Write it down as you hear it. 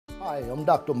Hi, I'm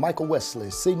Dr. Michael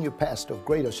Wesley, Senior Pastor of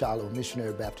Greater Shiloh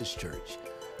Missionary Baptist Church.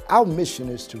 Our mission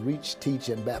is to reach, teach,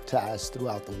 and baptize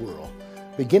throughout the world,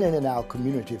 beginning in our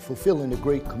community, fulfilling the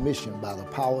Great Commission by the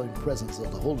power and presence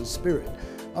of the Holy Spirit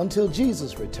until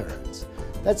Jesus returns.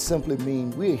 That simply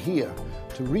means we're here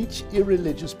to reach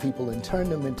irreligious people and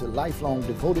turn them into lifelong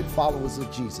devoted followers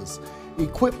of Jesus,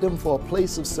 equip them for a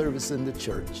place of service in the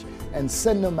church, and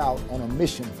send them out on a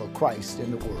mission for Christ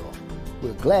in the world.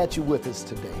 We're glad you're with us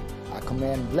today. I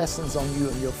command blessings on you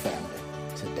and your family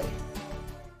today.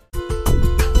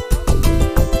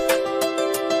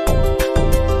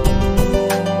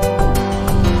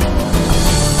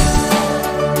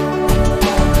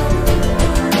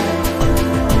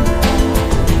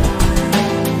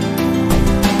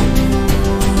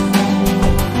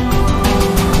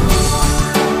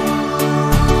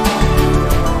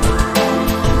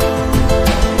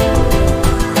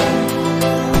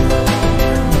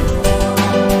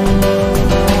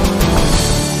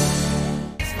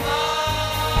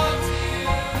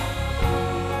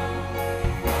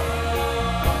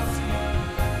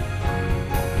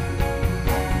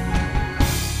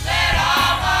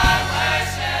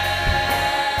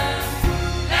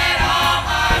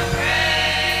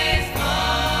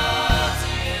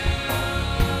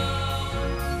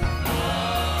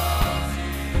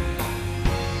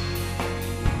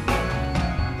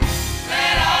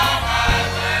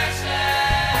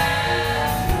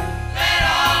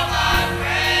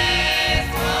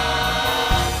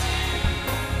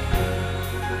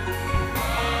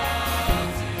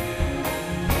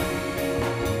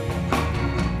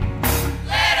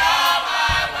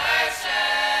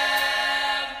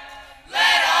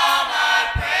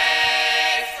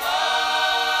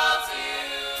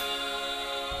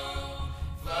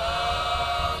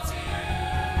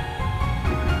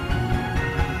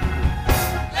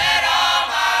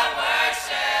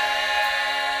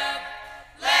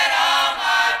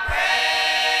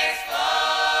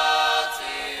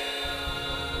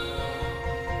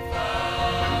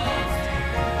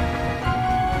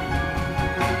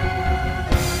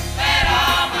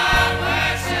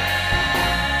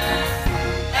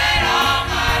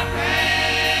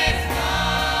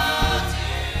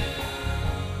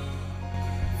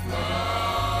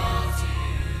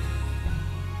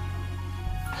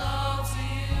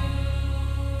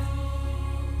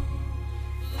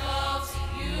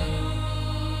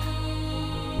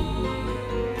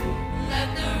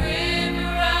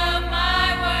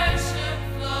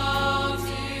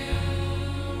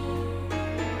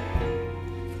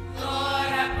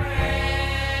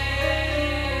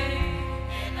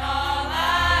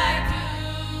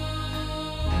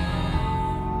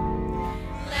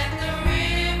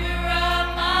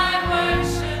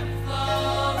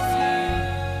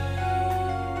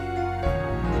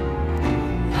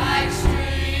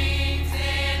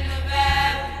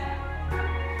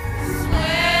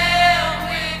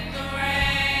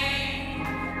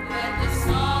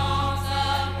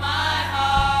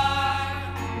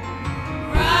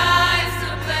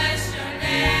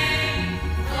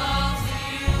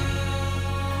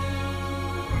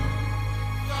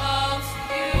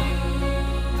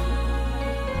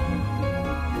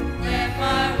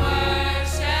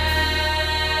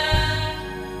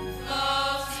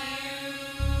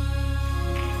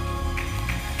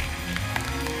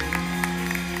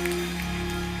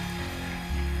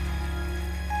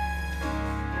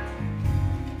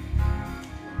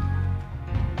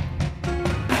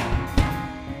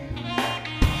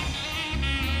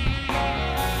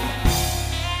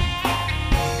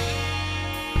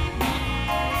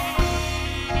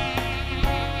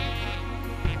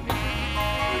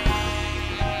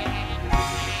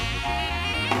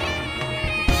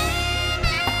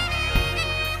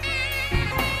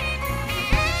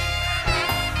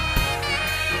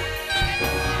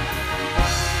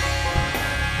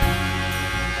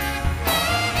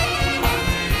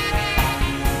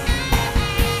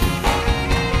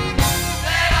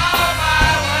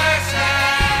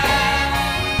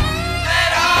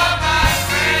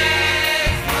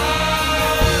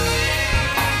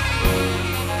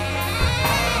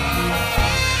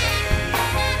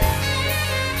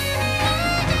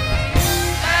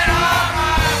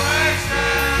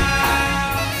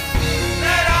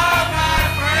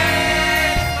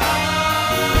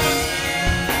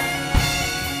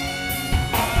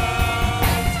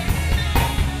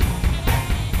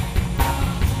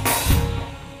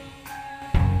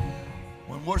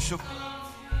 Worship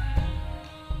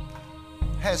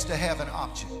has to have an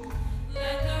object.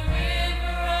 And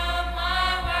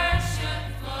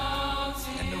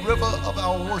the river of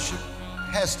our worship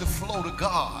has to flow to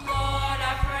God.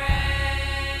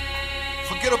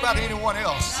 forget about anyone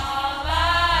else.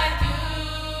 And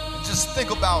just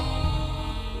think about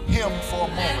him for a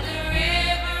moment.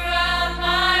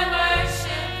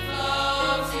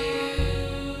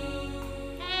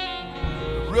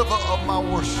 The river of my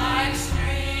worship. Like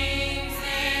streams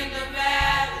in the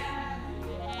valley,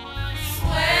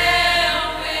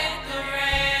 swell with the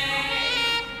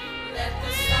rain. Let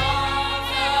the songs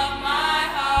of my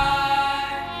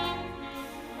heart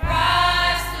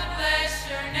rise to bless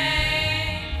your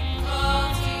name. Flow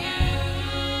to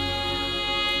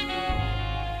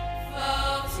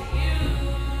you,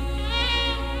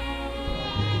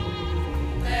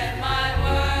 let my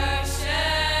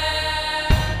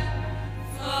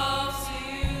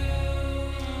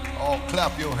Oh,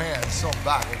 clap your hands,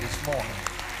 somebody, this morning.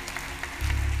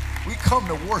 We come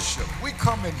to worship. We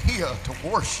come in here to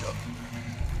worship.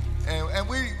 And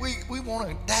we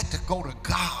want that to go to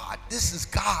God. This is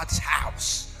God's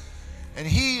house. And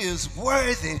he is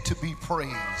worthy to be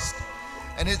praised.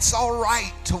 And it's all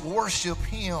right to worship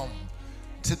him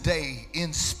today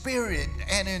in spirit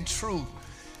and in truth.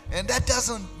 And that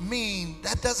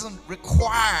doesn't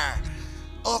require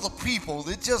other people.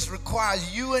 It just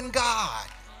requires you and God.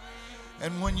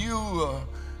 And when you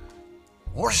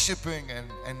worshiping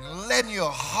and letting your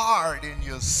heart and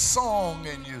your song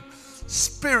and your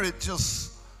spirit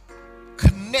just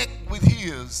connect with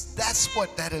his, that's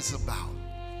what that is about.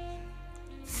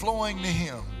 Flowing to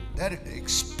him, that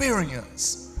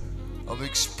experience of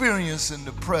experiencing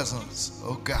the presence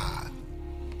of God.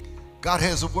 God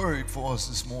has a word for us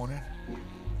this morning,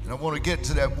 and I want to get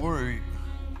to that word,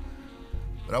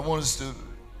 but I want us to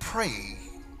pray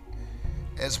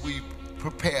as we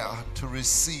prepare to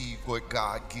receive what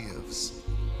God gives.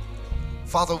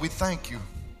 Father, we thank you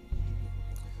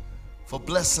for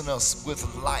blessing us with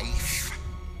life,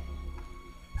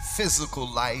 physical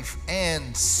life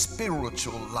and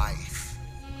spiritual life.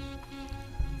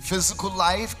 Physical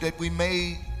life that we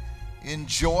may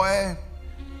enjoy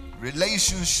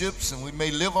relationships and we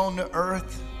may live on the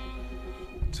earth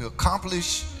to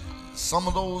accomplish some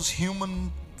of those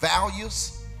human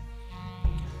values.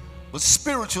 But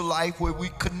spiritual life where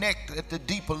we connect at the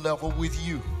deeper level with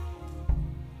you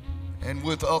and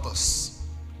with others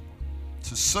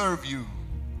to serve you.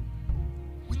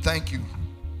 We thank you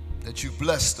that you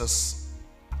blessed us.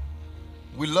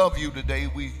 We love you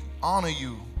today. We honor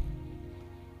you.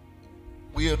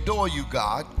 We adore you,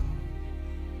 God.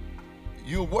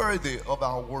 You're worthy of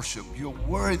our worship. You're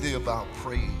worthy of our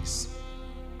praise.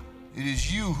 It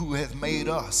is you who have made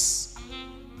us,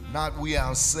 not we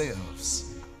ourselves.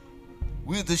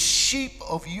 We're the sheep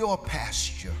of your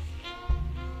pasture,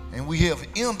 and we have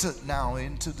entered now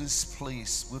into this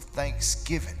place with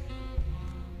thanksgiving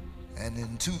and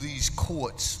into these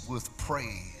courts with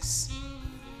praise.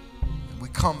 And we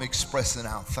come expressing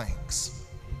our thanks.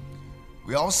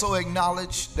 We also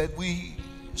acknowledge that we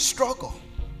struggle.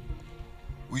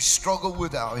 We struggle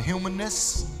with our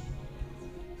humanness,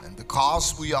 and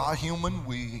because we are human,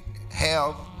 we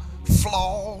have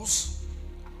flaws.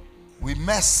 We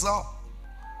mess up.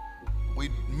 We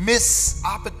miss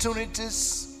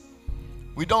opportunities.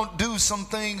 We don't do some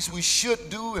things we should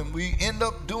do, and we end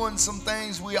up doing some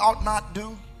things we ought not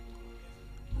do.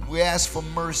 We ask for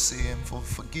mercy and for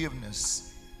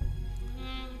forgiveness.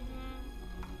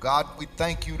 God, we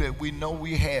thank you that we know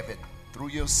we have it through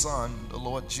your Son, the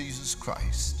Lord Jesus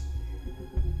Christ.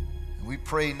 And we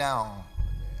pray now,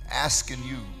 asking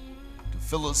you to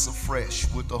fill us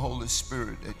afresh with the Holy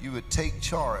Spirit, that you would take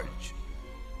charge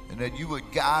and that you would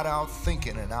guide our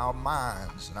thinking and our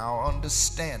minds and our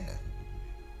understanding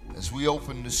as we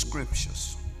open the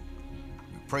scriptures.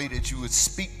 We pray that you would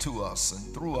speak to us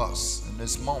and through us in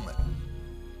this moment.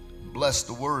 Bless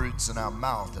the words in our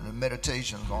mouth and the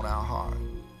meditations on our heart,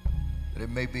 that it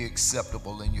may be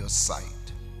acceptable in your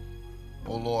sight.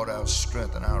 O Lord, our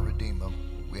strength and our Redeemer,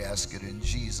 we ask it in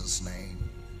Jesus' name.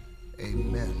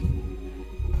 Amen.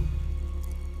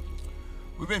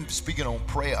 We've been speaking on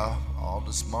prayer all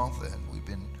this month, and we've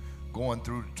been going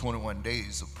through the 21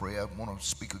 days of prayer. I want to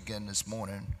speak again this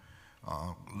morning.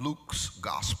 Luke's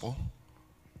Gospel,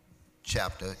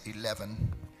 chapter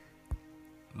 11.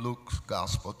 Luke's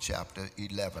Gospel, chapter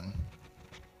 11.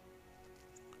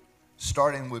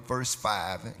 Starting with verse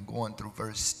 5 and going through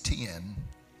verse 10,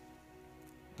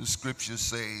 the scripture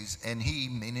says, "And he,"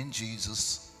 meaning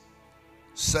Jesus,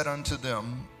 "said unto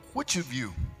them, Which of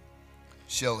you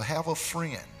shall have a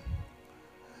friend,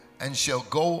 and shall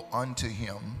go unto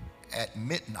him at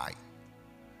midnight,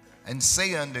 and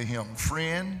say unto him,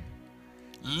 Friend,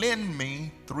 lend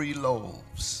me 3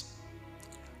 loaves.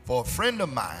 For a friend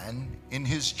of mine in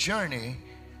his journey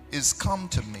is come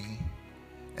to me,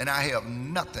 and I have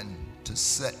nothing to to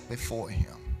set before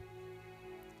him.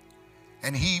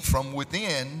 And he from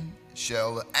within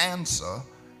shall answer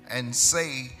and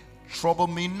say, trouble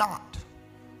me not.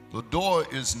 The door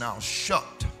is now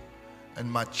shut, and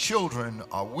my children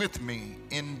are with me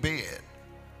in bed.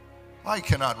 I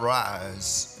cannot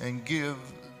rise and give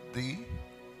thee.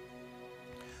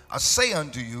 I say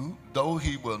unto you, though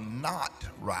he will not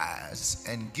rise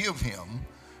and give him,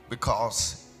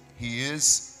 because he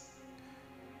is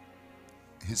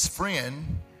his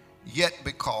friend, yet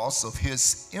because of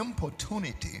his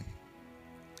importunity,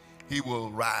 he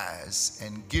will rise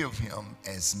and give him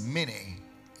as many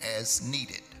as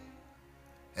needed.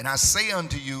 And I say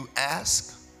unto you,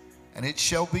 ask, and it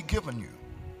shall be given you.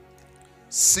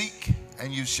 Seek,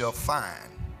 and you shall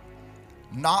find.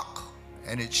 Knock,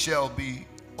 and it shall be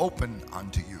opened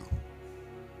unto you.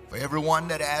 For everyone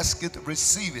that asketh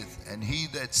receiveth, and he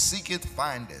that seeketh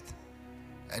findeth,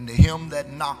 and to him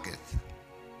that knocketh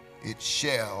it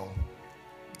shall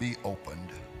be opened.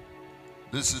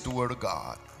 This is the word of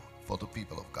God for the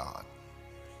people of God.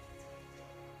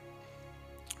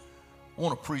 I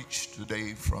want to preach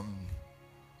today from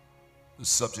the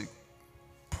subject,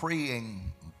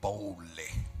 praying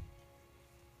boldly.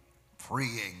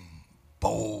 Praying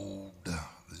boldly.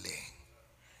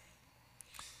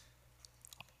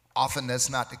 Often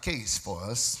that's not the case for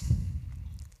us.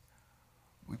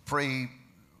 We pray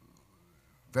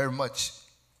very much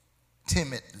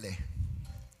timidly.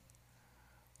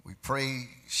 We pray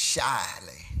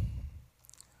shyly.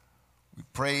 We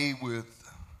pray with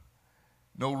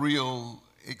no real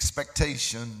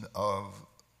expectation of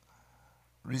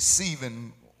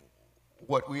receiving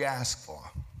what we ask for.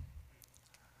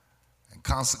 And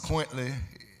consequently,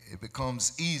 it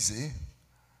becomes easy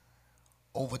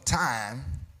over time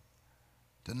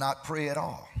to not pray at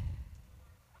all.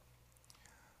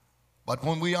 But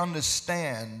when we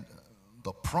understand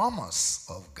the promise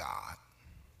of God,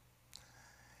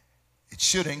 it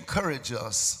should encourage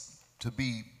us to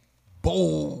be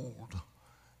bold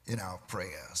in our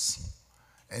prayers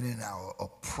and in our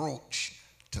approach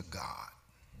to God.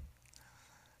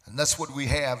 And that's what we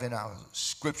have in our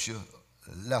scripture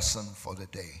lesson for the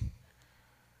day.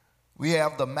 We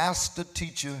have the master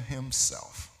teacher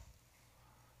himself,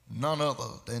 none other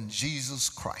than Jesus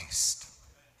Christ,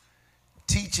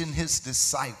 teaching his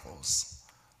disciples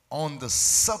on the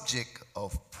subject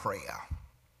of prayer.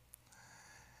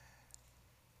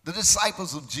 The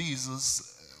disciples of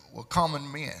Jesus were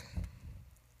common men.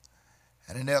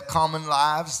 And in their common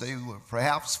lives, they were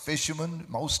perhaps fishermen.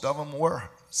 Most of them were.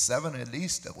 7 at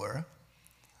least they were.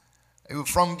 They were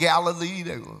from Galilee.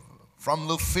 They were from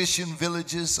little fishing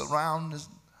villages around the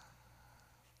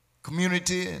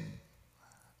community. And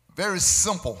very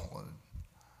simple.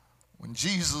 When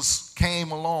Jesus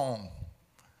came along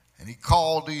and he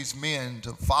called these men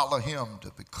to follow him,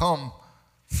 to become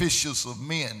fishers of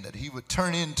men, that he would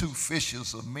turn into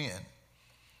fishers of men,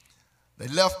 they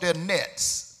left their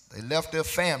nets, they left their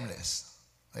families,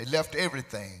 they left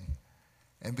everything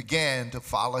and began to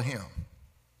follow him.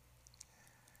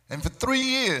 And for 3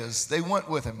 years, they went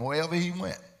with him wherever he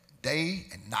went, day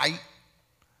and night.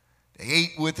 They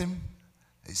ate with him.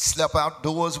 They slept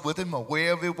outdoors with him, or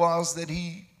wherever it was that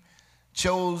he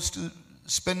chose to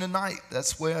spend the night.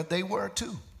 That's where they were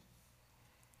too.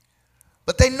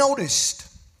 But they noticed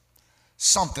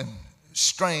something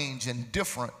strange and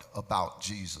different about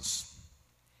Jesus.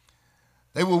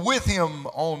 They were with him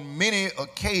on many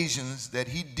occasions that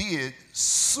he did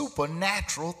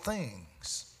supernatural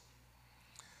things.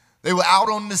 They were out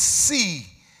on the sea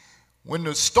when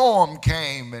the storm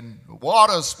came and the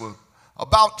waters were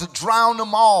about to drown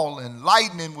them all, and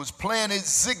lightning was playing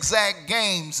its zigzag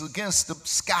games against the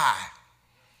sky.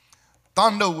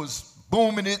 Thunder was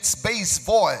booming its bass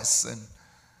voice, and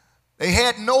they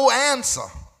had no answer.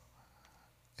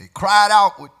 They cried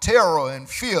out with terror and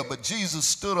fear, but Jesus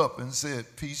stood up and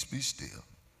said, "Peace be still."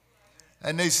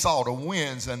 And they saw the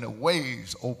winds and the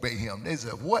waves obey him. They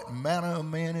said, "What manner of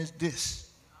man is this?"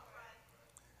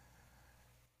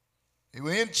 They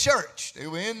were in church. They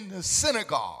were in the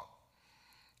synagogue.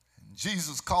 And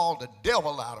Jesus called the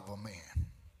devil out of a man.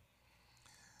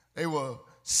 They were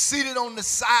seated on the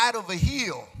side of a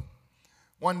hill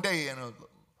one day, and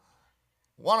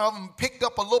one of them picked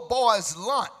up a little boy's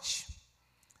lunch.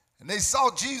 And they saw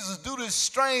Jesus do this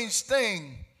strange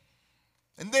thing.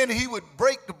 And then he would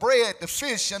break the bread, the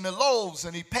fish, and the loaves,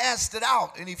 and he passed it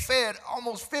out, and he fed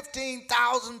almost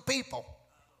 15,000 people.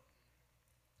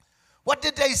 What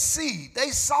did they see? They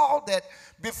saw that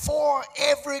before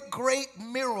every great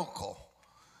miracle,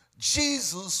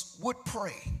 Jesus would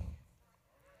pray.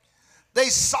 they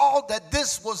saw that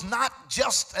this was not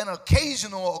just an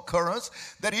occasional occurrence,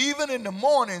 that even in the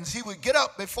mornings he would get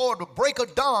up before the break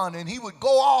of dawn and he would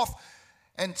go off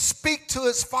and speak to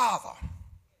his Father.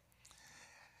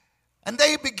 And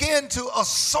they began to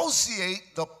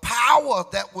associate the power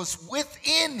that was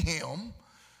within him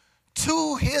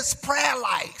to his prayer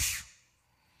life.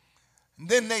 And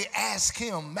then they asked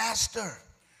him, Master,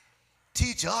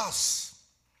 teach us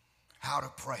how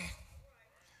to pray.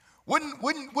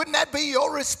 Wouldn't that be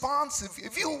your response?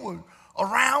 If you were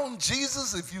around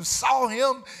Jesus, if you saw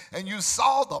him and you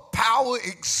saw the power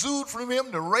exude from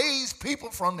him to raise people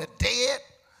from the dead,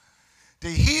 to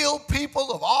heal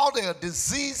people of all their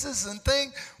diseases and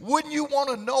things, wouldn't you want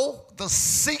to know the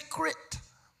secret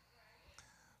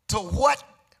to what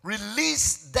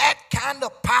released that kind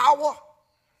of power?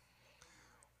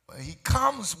 Well, he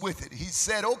comes with it. He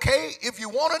said, okay, if you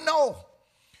want to know,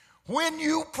 when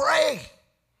you pray,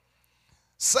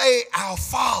 say, Our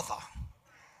Father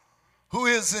who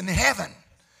is in heaven.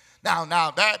 Now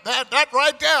that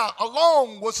right there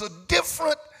alone was a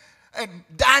different and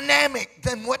dynamic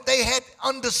than what they had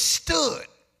understood.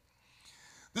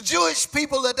 The Jewish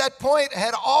people at that point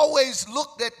had always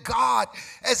looked at God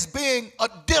as being a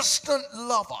distant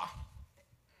lover.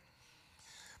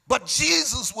 But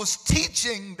Jesus was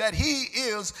teaching that he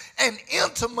is an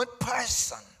intimate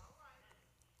person,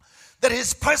 that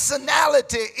his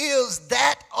personality is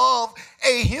that of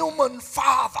a human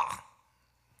father.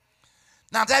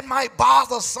 Now that might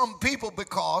bother some people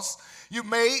because you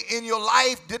may in your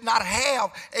life did not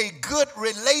have a good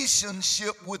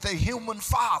relationship with a human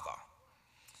father.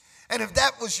 And if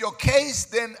that was your case,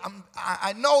 then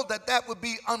I know that would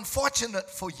be unfortunate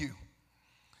for you.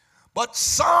 But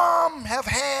some have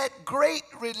had great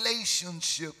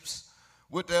relationships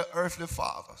with their earthly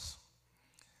fathers.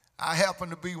 I happen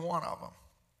to be one of them.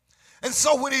 And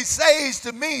so when he says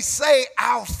to me, say,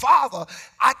 Our Father,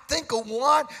 I think of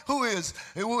one who is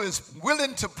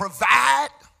willing to provide.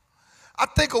 I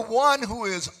think of one who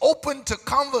is open to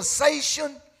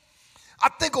conversation. I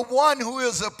think of one who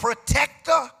is a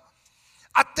protector.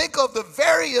 I think of the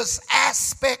various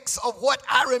aspects of what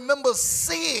I remember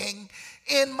seeing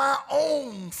in my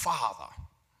own father.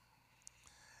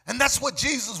 And that's what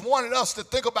Jesus wanted us to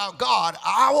think about God,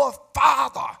 our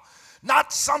Father.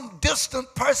 Not some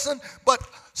distant person, but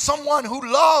someone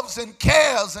who loves and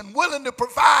cares and willing to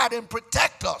provide and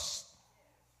protect us.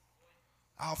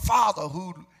 Our Father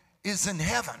who is in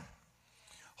heaven.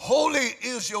 Holy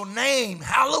is your name.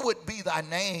 Hallowed be thy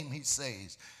name, he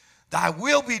says. Thy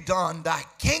will be done. Thy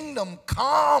kingdom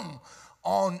come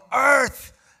on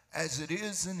earth as it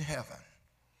is in heaven.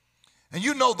 And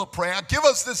you know the prayer. Give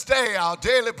us this day our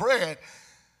daily bread.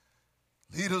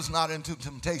 Lead us not into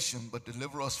temptation, but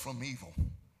deliver us from evil.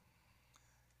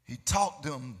 He taught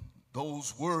them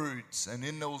those words, and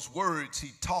in those words,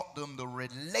 he taught them the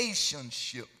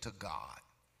relationship to God.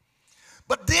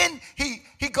 But then he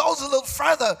goes a little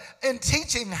further in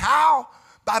teaching how,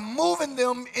 by moving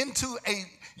them into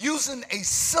using a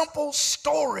simple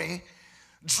story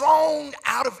drawn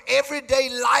out of everyday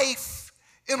life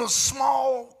in a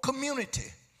small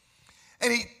community.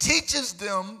 And he teaches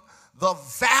them the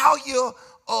value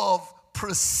of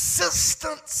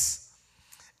persistence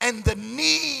and the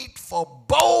need for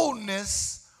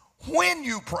boldness when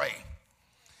you pray.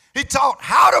 He taught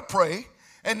how to pray,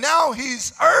 and now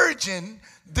he's urging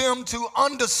them to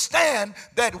understand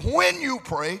that when you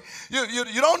pray, you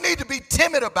don't need to be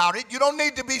timid about it. You don't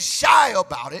need to be shy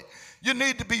about it. You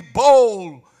need to be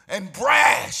bold and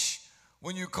brash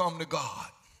when you come to God.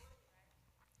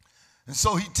 And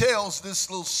so he tells this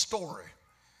little story.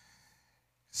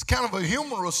 It's kind of a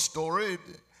humorous story.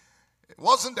 It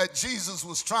wasn't that Jesus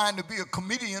was trying to be a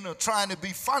comedian or trying to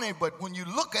be funny, but when you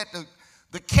look at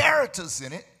the characters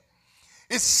in it,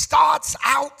 it starts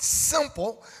out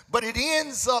simple, but it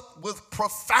ends up with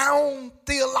profound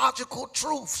theological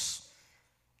truths.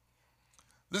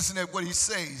 Listen to what he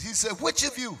says. He said, which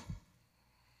of you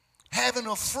having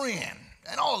a friend,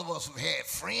 and all of us have had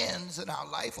friends in our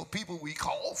life or people we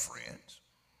call friends.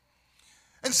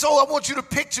 And so I want you to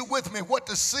picture with me what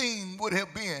the scene would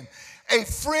have been. A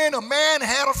man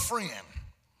had a friend,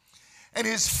 and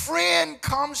his friend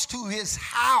comes to his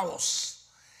house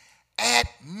at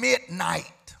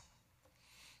midnight.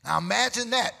 Now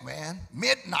imagine that, man,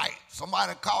 midnight,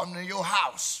 somebody calling to your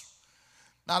house.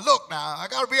 Now look, I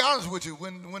got to be honest with you,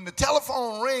 when the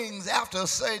telephone rings after a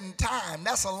certain time,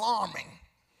 that's alarming.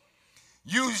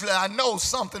 Usually I know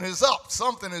something is up,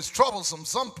 something is troublesome,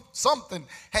 something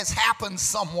has happened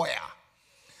somewhere.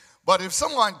 But if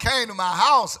someone came to my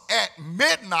house at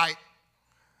midnight,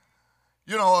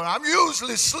 I'm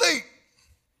usually asleep.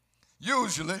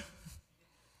 Usually.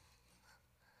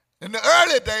 In the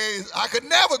early days, I could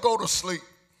never go to sleep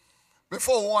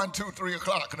before 1, 2, 3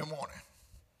 o'clock in the morning.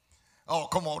 Oh,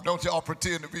 come on, don't y'all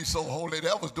pretend to be so holy.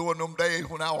 That was during them days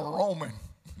when I was roaming.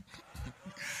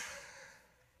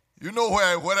 You know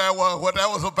what that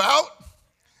was about?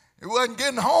 It wasn't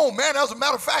getting home, man. As a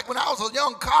matter of fact, when I was a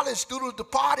young college student, the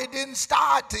party didn't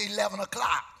start till 11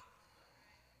 o'clock.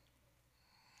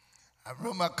 I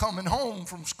remember coming home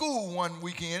from school one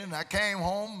weekend, and I came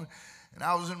home, and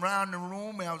I was around the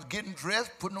room, and I was getting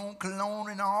dressed, putting on cologne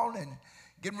and all, and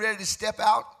getting ready to step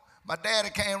out. My daddy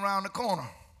came around the corner.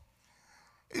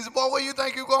 He said, boy, where you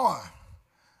think you're going?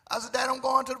 I said, Dad, I'm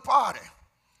going to the party.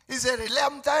 He said,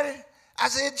 11:30? I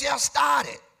said, it just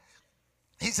started.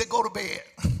 He said, go to bed.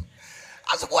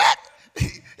 I said, what?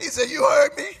 He said, you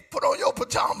heard me? Put on your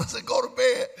pajamas and go to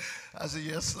bed. I said,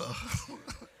 yes, sir.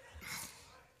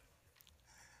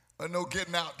 But no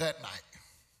getting out that night.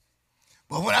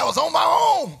 But when I was on my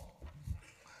own,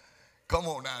 come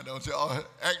on now, don't y'all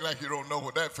act like you don't know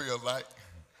what that feels like.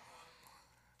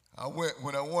 I went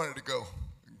when I wanted to go,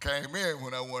 and came in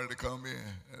when I wanted to come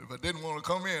in. If I didn't want to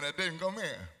come in, I didn't come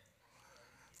in.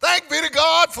 Thank be to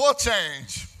God for a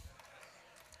change.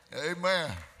 Amen.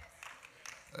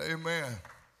 Amen.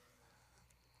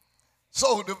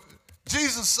 So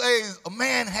Jesus says a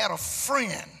man had a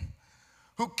friend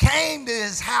who came to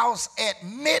his house at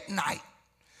midnight.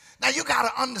 Now you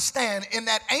got to understand, in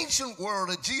that ancient world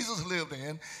that Jesus lived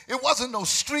in, it wasn't no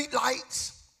street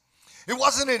lights. It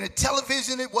wasn't any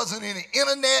television. It wasn't any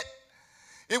internet.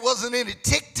 It wasn't any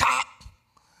TikTok.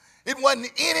 It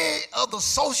wasn't any of the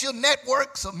social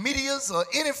networks or medias or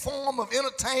any form of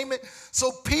entertainment.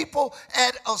 So people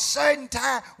at a certain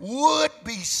time would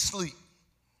be asleep.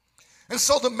 And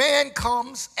so the man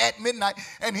comes at midnight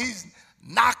and he's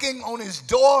knocking on his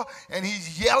door and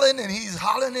he's yelling and he's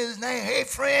hollering his name. Hey,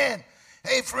 friend.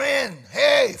 Hey, friend.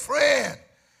 Hey, friend.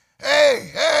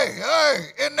 Hey, hey,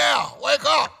 hey. In now. Wake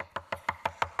up.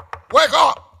 Wake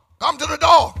up. Come to the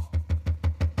door.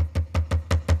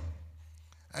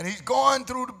 And he's going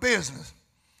through the business.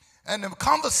 And the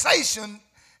conversation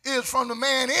is from the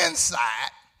man inside.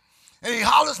 And he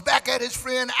hollers back at his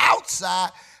friend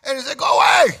outside. And he said, go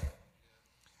away.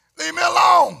 Leave me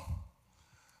alone.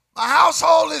 My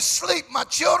household is asleep. My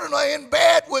children are in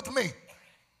bed with me.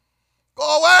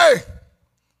 Go away.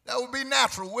 That would be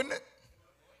natural, wouldn't it?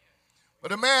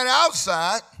 But the man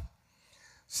outside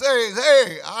says,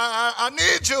 hey, I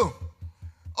need you.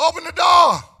 Open the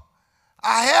door.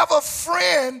 I have a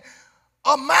friend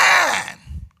of mine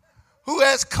who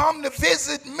has come to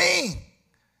visit me,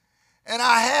 and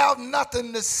I have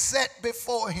nothing to set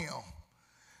before him.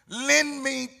 Lend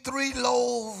me 3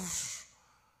 loaves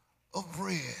of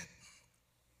bread.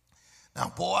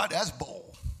 Now, boy, that's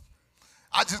bold.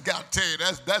 I just got to tell you,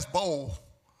 that's bold.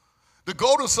 To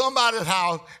go to somebody's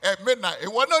house at midnight.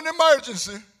 It wasn't an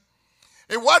emergency.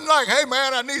 It wasn't like, hey,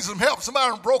 man, I need some help.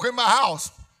 Somebody broke in my house.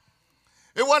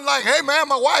 It wasn't like, hey, man,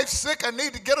 my wife's sick. I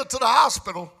need to get her to the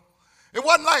hospital. It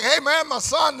wasn't like, hey, man, my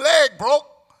son's leg broke.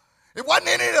 It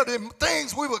wasn't any of the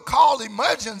things we would call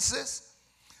emergencies.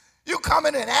 You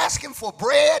coming and asking for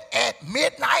bread at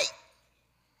midnight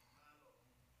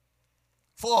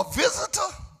for a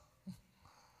visitor?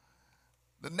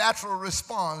 The natural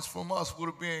response from us would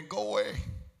have been, go away,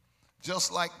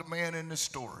 just like the man in the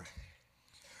story.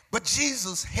 But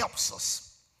Jesus helps us.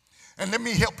 And let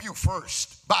me help you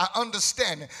first by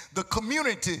understanding the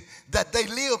community that they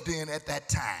lived in at that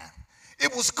time.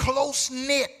 It was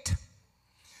close-knit,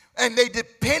 and they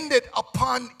depended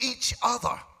upon each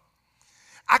other.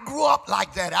 I grew up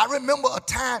like that. I remember a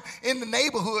time in the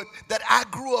neighborhood that I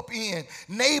grew up in.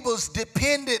 Neighbors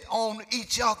depended on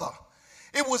each other.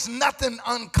 It was nothing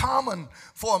uncommon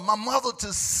for my mother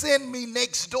to send me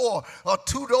next door or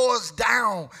 2 doors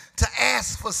down to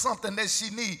ask for something that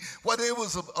she needed, whether it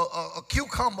was a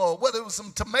cucumber or whether it was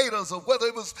some tomatoes or whether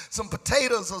it was some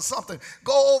potatoes or something.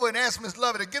 Go over and ask Miss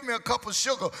Lovey to give me a cup of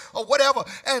sugar or whatever,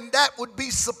 and that would be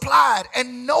supplied,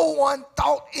 and no one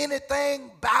thought anything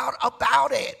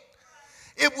about it.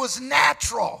 It was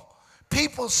natural.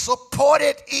 People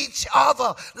supported each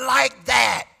other like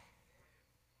that.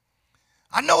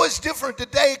 I know it's different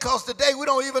today because today we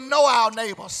don't even know our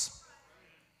neighbors.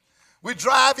 We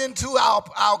drive into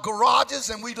our garages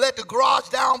and we let the garage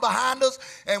down behind us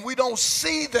and we don't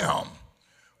see them.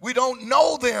 We don't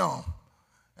know them.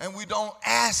 And we don't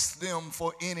ask them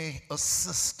for any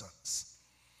assistance.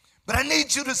 But I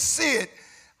need you to see it.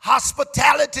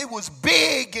 Hospitality was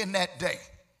big in that day.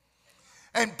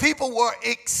 And people were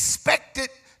expected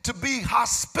to be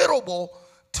hospitable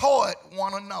toward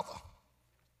one another.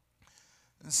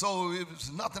 And so it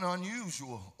was nothing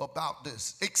unusual about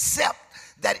this, except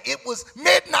that it was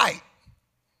midnight.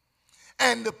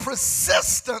 And the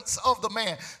persistence of the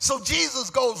man. So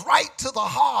Jesus goes right to the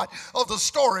heart of the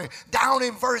story down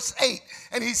in verse 8.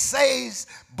 And he says,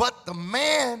 but the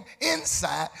man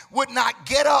inside would not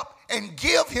get up and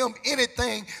give him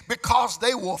anything because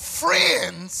they were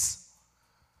friends,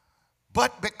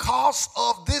 but because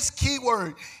of this key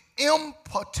word,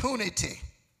 importunity.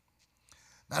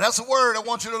 Now that's a word I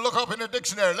want you to look up in the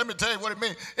dictionary. Let me tell you what it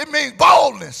means. It means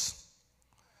boldness.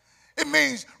 It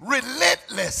means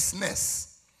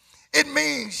relentlessness. It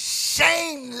means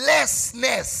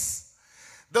shamelessness.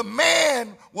 The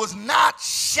man was not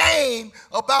shamed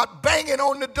about banging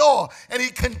on the door, and he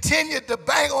continued to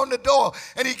bang on the door,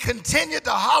 and he continued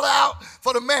to holler out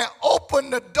for the man, open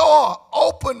the door,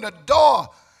 open the door.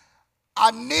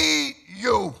 I need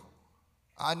you.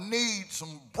 I need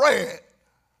some bread.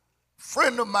 A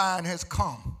friend of mine has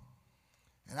come.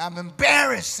 And I'm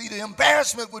embarrassed. See, the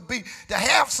embarrassment would be to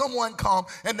have someone come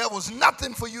and there was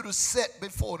nothing for you to set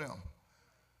before them.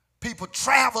 People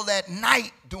travel at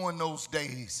night during those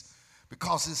days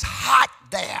because it's hot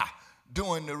there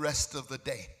during the rest of the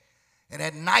day. And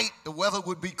at night, the weather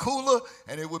would be cooler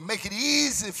and it would make it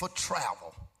easy for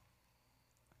travel.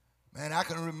 Man, I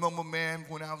can remember, man,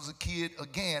 when I was a kid,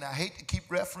 again, I hate to keep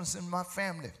referencing my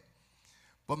family,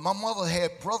 but my mother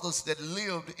had brothers that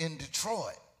lived in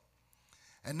Detroit.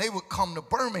 And they would come to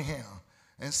Birmingham.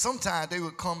 And sometimes they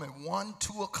would come at 1,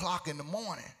 2 o'clock in the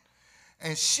morning.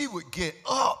 And she would get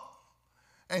up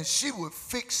and she would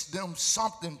fix them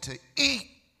something to eat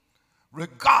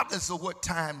regardless of what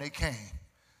time they came.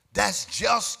 That's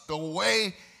just the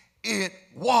way it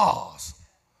was.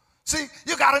 See,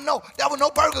 you got to know, there were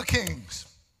no Burger Kings.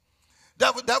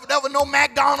 There were no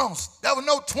McDonald's. There were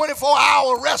no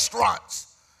 24-hour restaurants.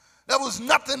 There was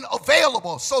nothing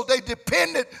available, so they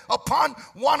depended upon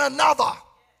one another.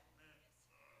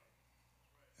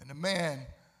 And the man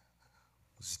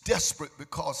was desperate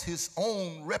because his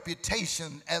own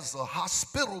reputation as a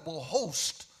hospitable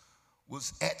host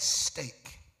was at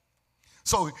stake.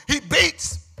 So he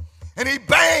beats and he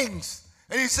bangs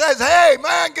and he says, hey,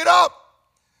 man, get up.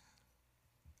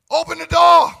 Open the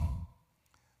door.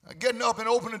 Getting up and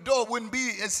opening the door wouldn't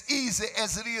be as easy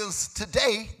as it is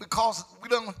today because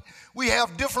we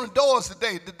have different doors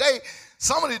today. Today,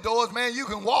 some of the doors, man, you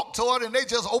can walk toward and they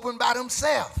just open by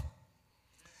themselves.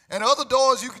 And other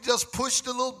doors, you can just push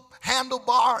the little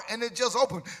handlebar and it just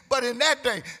open. But in that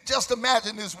day, just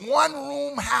imagine this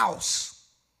one-room house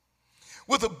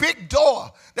with a big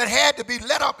door that had to be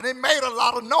let up, and it made a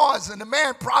lot of noise, and the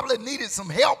man probably needed some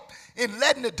help in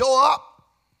letting the door up.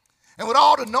 And with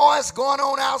all the noise going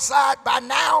on outside, by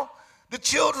now, the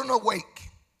children are awake.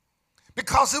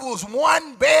 Because it was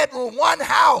one bedroom, one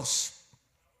house.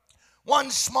 One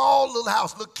small little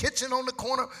house, little kitchen on the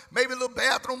corner, maybe a little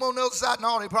bathroom on the other side.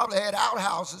 No, they probably had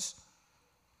outhouses.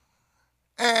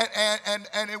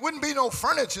 And it wouldn't be no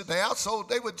furniture there, so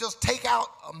they would just take out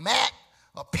a mat,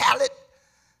 a pallet,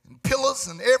 and pillows,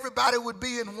 and everybody would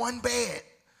be in one bed,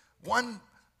 one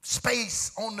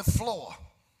space on the floor.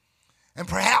 And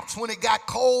perhaps when it got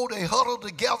cold, they huddled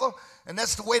together, and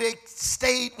that's the way they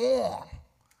stayed warm.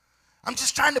 I'm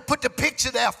just trying to put the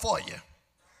picture there for you.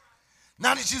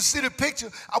 Now that you see the picture,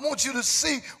 I want you to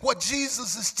see what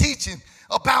Jesus is teaching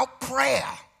about prayer.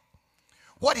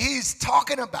 What he's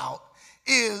talking about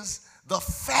is the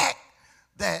fact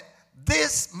that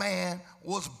this man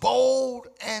was bold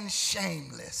and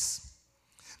shameless.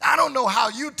 I don't know how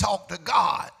you talk to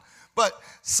God, but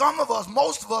some of us,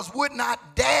 most of us, would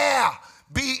not dare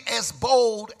be as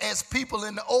bold as people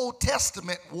in the Old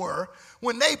Testament were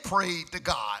when they prayed to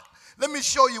God. Let me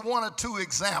show you one or two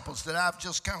examples that I've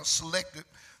just kind of selected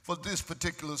for this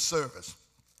particular service.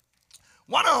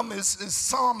 One of them is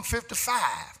Psalm 55.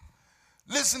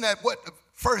 Listen at what the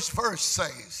first verse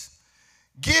says.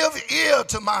 Give ear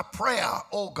to my prayer,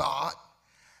 O God,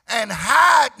 and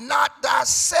hide not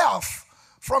thyself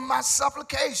from my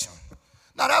supplication.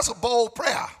 Now that's a bold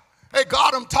prayer. Hey,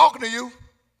 God, I'm talking to you.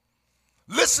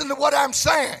 Listen to what I'm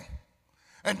saying.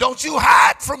 And don't you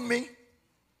hide from me.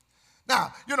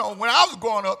 Now, you know, when I was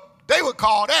growing up, they would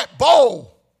call that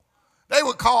bold. They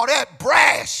would call that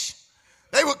brash.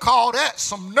 They would call that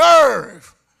some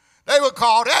nerve. They would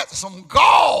call that some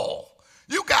gall.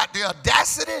 You got the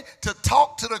audacity to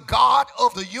talk to the God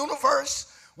of the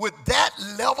universe with that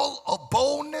level of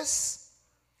boldness?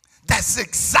 That's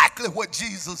exactly what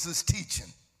Jesus is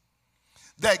teaching.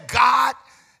 That God,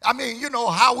 I mean, you know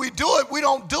how we do it. We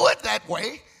don't do it that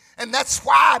way. And that's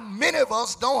why many of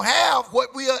us don't have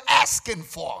what we are asking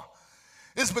for.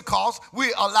 It's because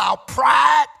we allow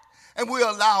pride and we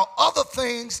allow other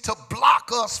things to block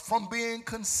us from being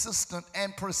consistent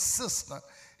and persistent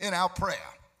in our prayer.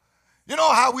 You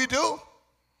know how we do?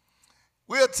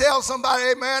 We'll tell somebody,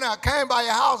 hey man, I came by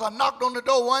your house, I knocked on the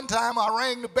door one time, I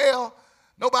rang the bell,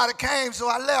 nobody came, so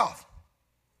I left.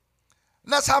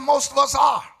 And that's how most of us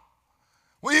are.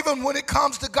 Well, even when it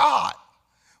comes to God.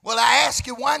 Well, I asked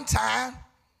you one time,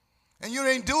 and you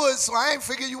didn't do it, so I ain't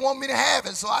figured you want me to have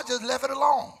it, so I just left it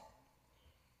alone.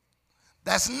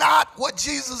 That's not what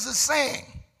Jesus is saying.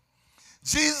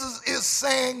 Jesus is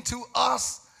saying to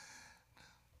us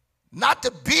not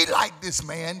to be like this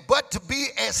man, but to be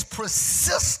as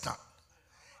persistent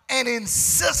and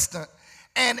insistent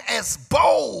and as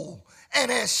bold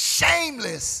and as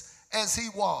shameless as he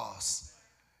was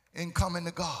in coming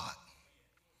to God.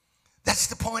 That's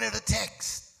the point of the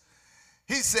text.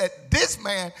 He said, this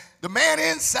man, the man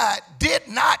inside, did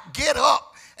not get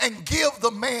up and give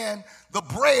the man the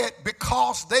bread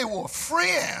because they were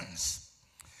friends.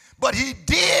 But he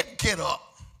did get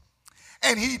up,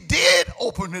 and he did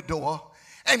open the door,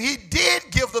 and he did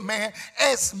give the man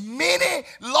as many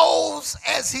loaves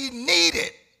as he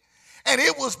needed. And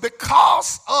it was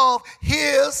because of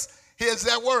his, here's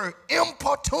that word,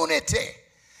 importunity,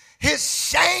 his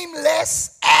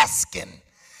shameless asking,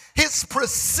 his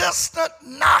persistent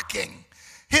knocking,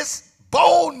 his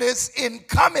boldness in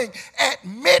coming at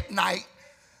midnight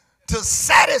to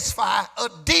satisfy a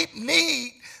deep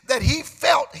need that he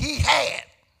felt he had.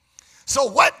 So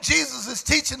what Jesus is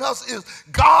teaching us is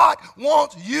God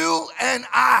wants you and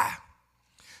I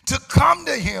to come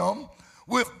to him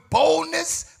with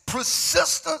boldness,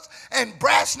 persistence, and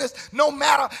brashness, no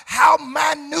matter how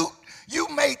minute you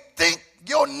may think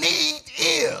your need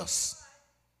is.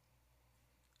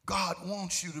 God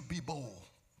wants you to be bold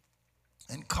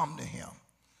and come to him.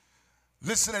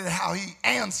 Listen to how he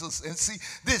answers, and see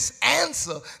this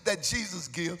answer that Jesus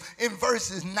gives in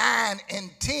verses 9 and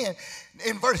 10.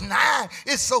 In verse 9,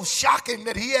 it's so shocking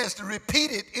that he has to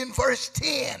repeat it in verse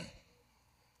 10.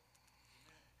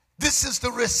 This is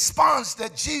the response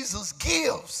that Jesus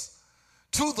gives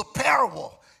to the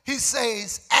parable. He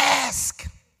says, ask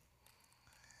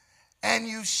and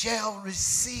you shall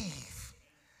receive.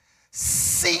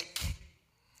 Seek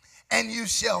and you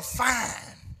shall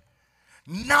find.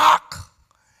 Knock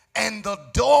and the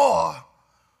door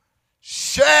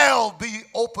shall be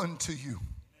open to you.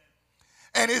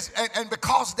 And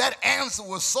because that answer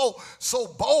was so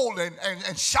bold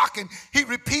and shocking, he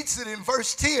repeats it in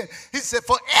verse 10. He said,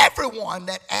 for everyone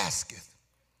that asketh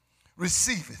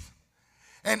receiveth,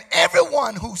 and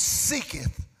everyone who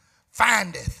seeketh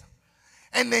findeth,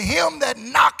 and to him that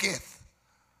knocketh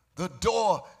the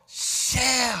door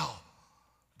shall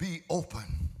be open.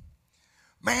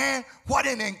 Man, what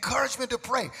an encouragement to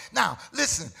pray. Now,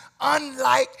 listen,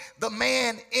 unlike the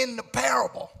man in the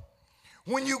parable,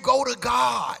 when you go to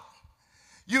God,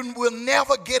 you will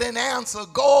never get an answer.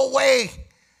 Go away.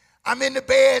 I'm in the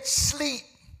bed, sleep.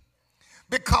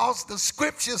 Because the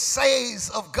scripture says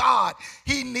of God,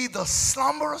 he neither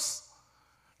slumbers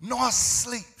nor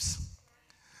sleeps.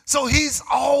 So he's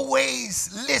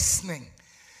always listening.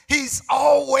 He's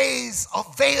always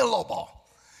available.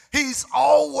 He's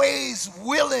always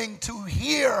willing to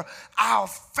hear our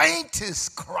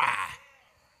faintest cry.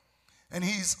 And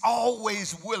he's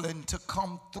always willing to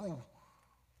come through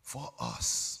for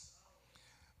us.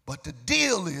 But the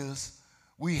deal is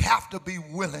we have to be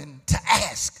willing to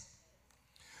ask.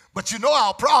 But you know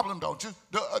our problem, don't you?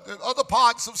 The other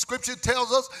parts of Scripture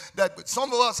tells us that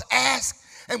some of us ask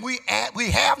and we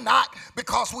have not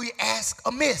because we ask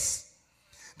amiss.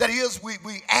 That is, we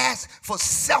ask for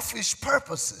selfish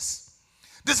purposes.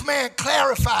 This man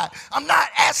clarified, I'm not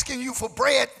asking you for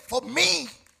bread for me.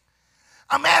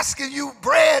 I'm asking you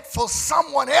bread for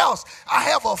someone else. I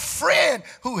have a friend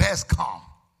who has come.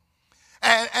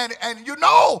 And you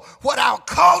know what our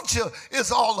culture is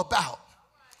all about.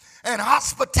 And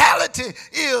hospitality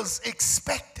is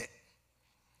expected.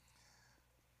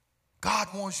 God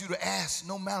wants you to ask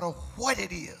no matter what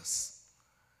it is.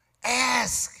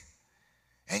 Ask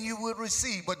and you will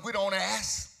receive. But we don't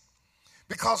ask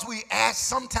because we ask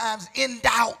sometimes in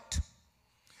doubt.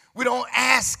 We don't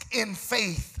ask in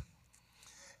faith.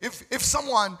 If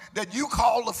someone that you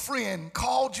call a friend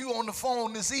called you on the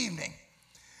phone this evening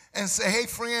and say, hey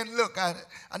friend, look, I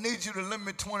need you to lend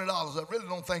me $20. I really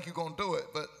don't think you're going to do it,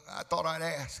 but I thought I'd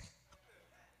ask.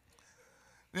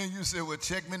 Then you say, well,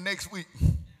 check me next week,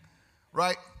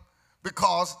 right?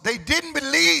 Because they didn't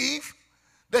believe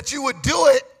that you would do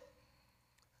it,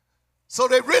 so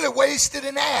they really wasted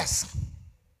an ask.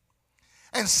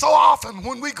 And so often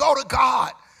when we go to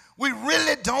God, we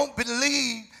really don't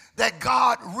believe that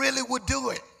God really would do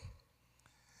it.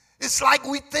 It's like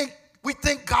we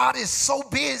think God is so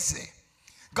busy.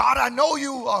 God, I know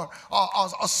you are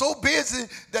so busy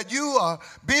that you are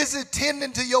busy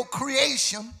tending to your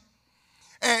creation.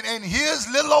 And here's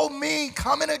little old me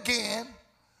coming again.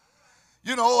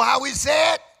 You know how we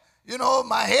said, you know,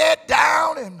 my head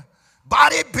down and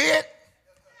body bent.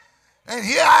 And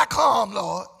here I come,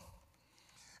 Lord.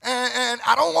 And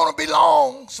I don't want to be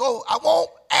long, so I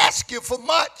won't ask you for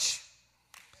much.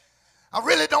 I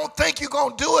really don't think you're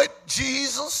going to do it,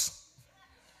 Jesus.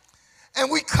 And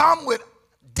we come with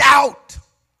doubt.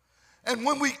 And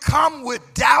when we come with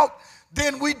doubt,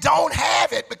 then we don't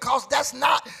have it, because that's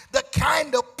not the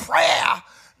kind of prayer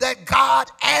that God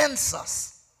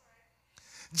answers.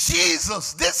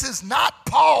 Jesus, this is not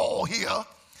Paul here.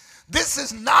 This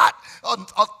is not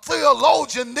a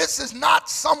theologian. This is not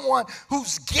someone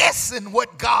who's guessing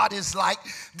what God is like.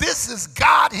 This is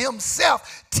God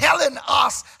himself telling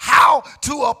us how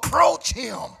to approach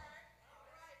him.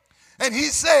 And he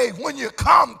said, when you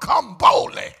come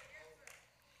boldly.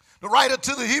 The writer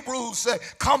to the Hebrews said,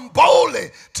 come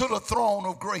boldly to the throne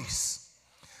of grace.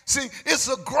 See, it's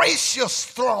a gracious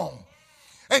throne.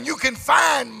 And you can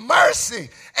find mercy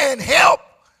and help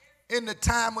in the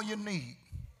time of your need.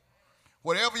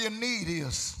 Whatever your need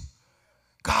is,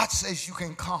 God says you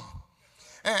can come.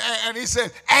 And he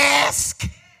said, ask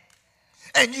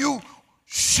and you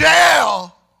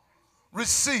shall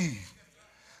receive.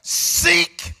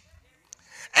 Seek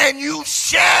and you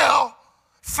shall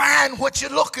find what you're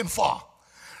looking for.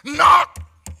 Knock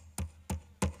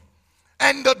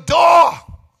and the door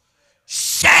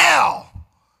shall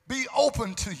be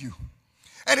open to you.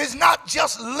 And it's not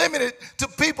just limited to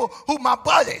people who my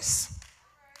buddies.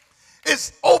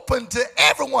 It's open to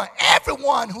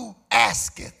everyone who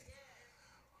asketh.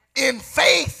 In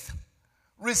faith,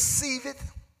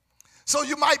 receiveth. So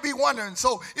you might be wondering,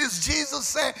 so is Jesus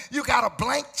saying you got a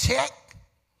blank check?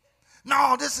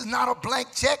 No, this is not a blank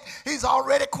check. He's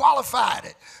already qualified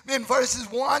it. In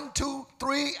verses 1, 2,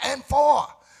 3, and 4,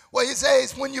 where he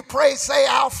says, when you pray, say,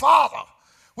 Our Father,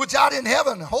 which art in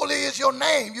heaven, holy is your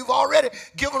name. You've already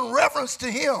given reference to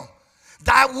him.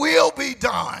 Thy will be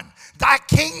done. Thy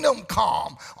kingdom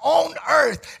come on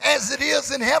earth as it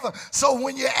is in heaven. So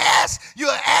when you ask, you're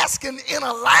asking in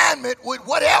alignment with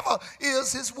whatever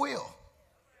is his will.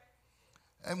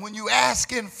 And when you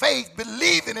ask in faith,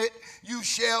 believing it, you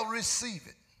shall receive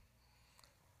it.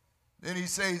 Then he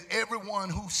says, everyone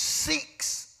who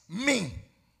seeks me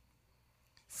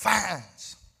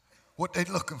finds what they're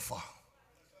looking for.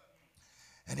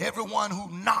 And everyone who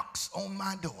knocks on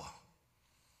my door,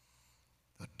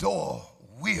 the door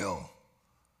will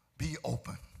be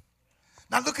open.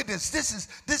 Now look at this.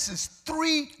 This is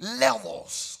 3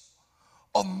 levels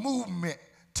of movement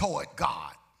toward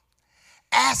God.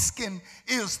 Asking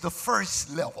is the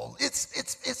first level.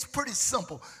 It's pretty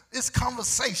simple. It's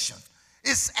conversation.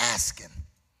 It's asking.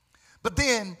 But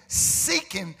then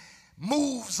seeking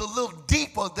moves a little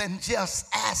deeper than just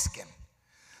asking.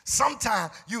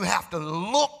 Sometimes you have to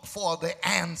look for the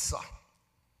answer.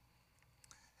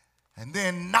 And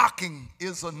then knocking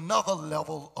is another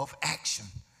level of action.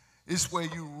 It's where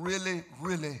you really,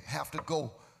 really have to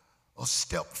go a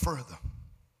step further.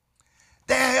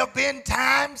 There have been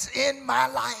times in my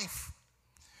life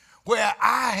where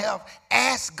I have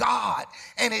asked God,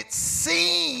 and it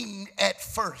seemed at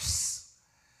first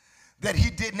that he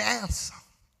didn't answer.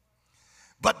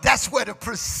 But that's where the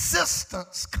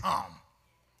persistence comes.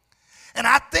 And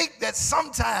I think that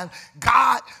sometimes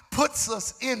God puts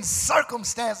us in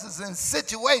circumstances and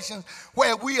situations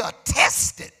where we are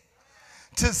tested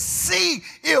to see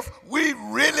if we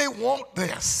really want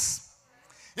this,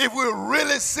 if we're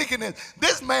really seeking it.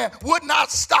 This man would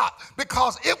not stop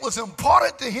because it was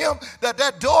important to him that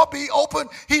that door be open.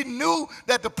 He knew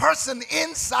that the person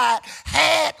inside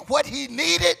had what he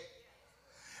needed.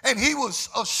 And he was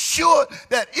assured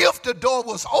that if the door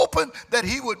was open, that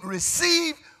he would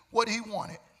receive what he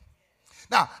wanted.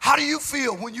 Now, how do you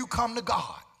feel when you come to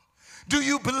God? Do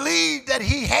you believe that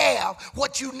he have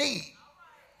what you need?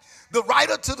 The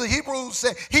writer to the Hebrews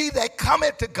said, he that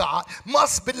cometh to God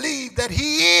must believe that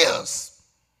he is,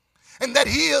 and that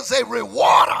he is a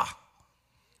rewarder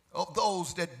of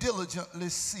those that diligently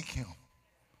seek him.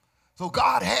 So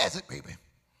God has it, baby.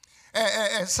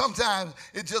 And sometimes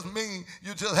it just means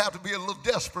you just have to be a little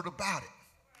desperate about it.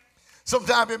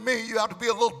 Sometimes it means you have to be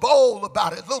a little bold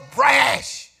about it, a little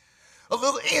brash, a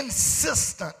little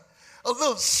insistent, a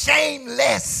little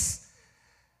shameless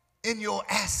in your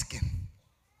asking.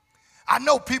 I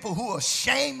know people who are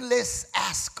shameless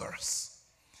askers.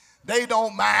 They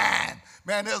don't mind.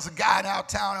 Man, there's a guy in our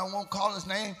town, I won't call his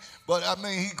name, but I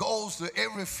mean, he goes to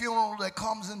every funeral that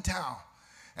comes in town.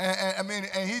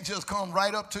 And he just come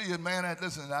right up to you, man.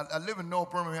 Listen, I live in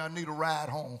North Birmingham. I need a ride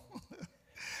home.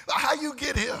 How you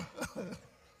get here?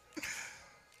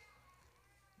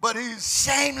 But he's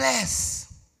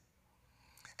shameless.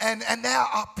 And there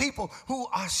are people who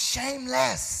are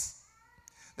shameless.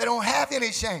 They don't have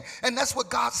any shame. And that's what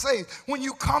God says. When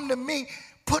you come to me,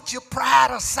 put your pride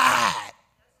aside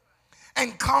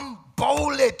and come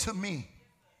boldly to me.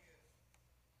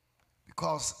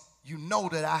 Because you know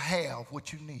that I have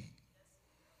what you need.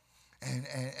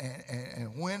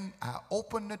 And when I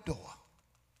open the door,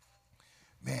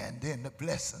 man, then the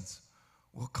blessings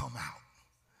will come out.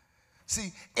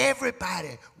 See,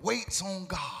 everybody waits on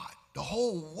God. The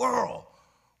whole world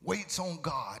waits on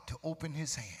God to open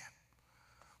his hand.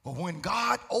 But when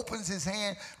God opens his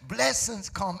hand, blessings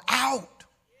come out.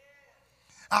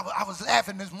 I was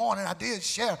laughing this morning. I did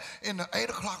share in the 8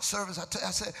 o'clock service.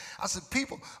 I said,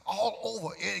 people all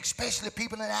over, especially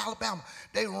people in Alabama,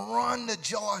 they run to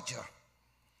Georgia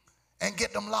and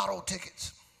get them lotto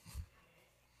tickets.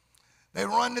 They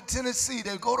run to Tennessee.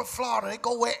 They go to Florida. They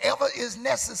go wherever is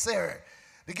necessary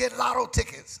to get lotto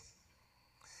tickets.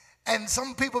 And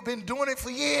some people have been doing it for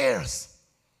years.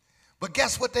 But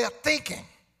guess what they're thinking?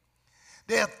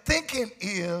 Their thinking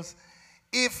is,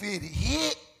 if it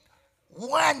hit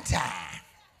one time.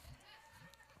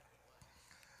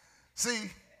 See,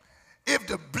 if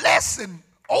the blessing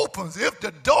opens, if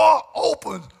the door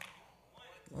opens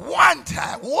one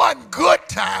time, one good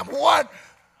time, one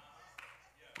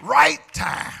right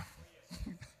time.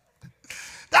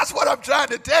 That's what I'm trying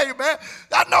to tell you, man.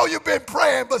 I know you've been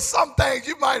praying, but some things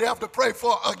you might have to pray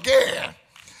for again.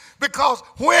 Because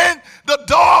when the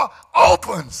door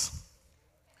opens,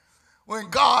 when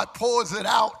God pours it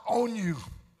out on you,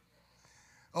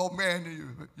 oh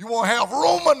man, you won't have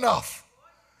room enough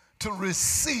to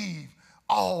receive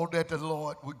all that the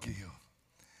Lord would give.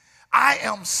 I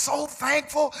am so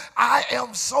thankful, I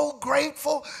am so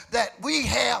grateful that we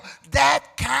have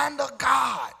that kind of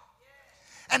God.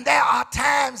 And there are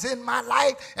times in my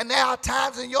life and there are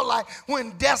times in your life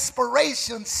when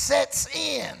desperation sets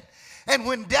in. And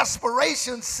when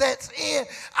desperation sets in,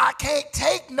 I can't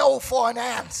take no for an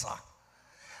answer.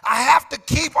 I have to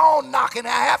keep on knocking.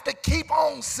 I have to keep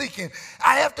on seeking.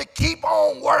 I have to keep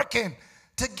on working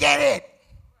to get it.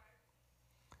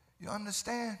 You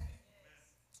understand?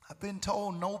 I've been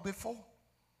told no before,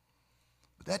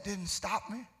 but that didn't stop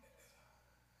me.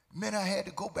 It meant I had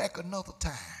to go back another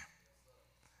time.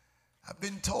 I've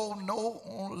been told no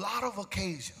on a lot of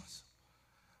occasions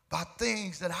about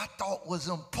things that I thought was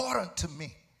important to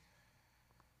me.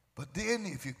 But then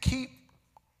if you keep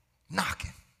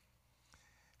knocking,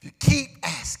 if you keep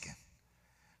asking,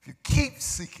 if you keep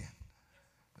seeking,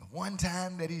 the one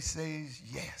time that he says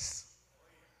yes.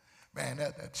 Man,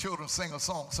 that children sing a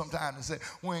song sometimes and say,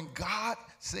 when God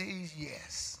says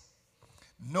yes,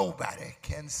 nobody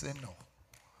can say no.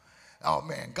 Oh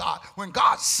man, when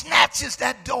God snatches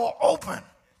that door open,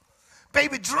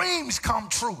 baby, dreams come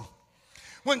true.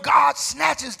 When God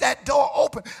snatches that door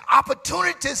open,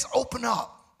 opportunities open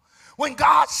up. When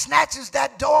God snatches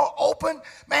that door open,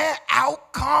 man,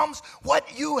 out comes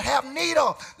what you have need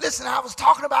of. Listen, I was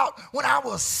talking about when I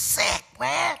was sick,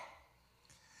 man.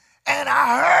 And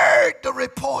I heard the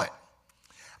report.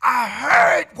 I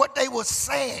heard what they were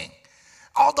saying.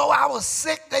 Although I was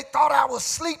sick, they thought I was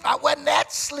asleep. I wasn't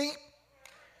that sleep.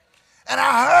 And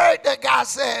I heard that guy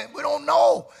said, we don't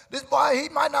know. This boy, he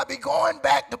might not be going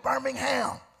back to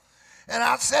Birmingham. And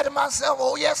I said to myself,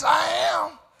 oh, yes, I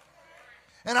am.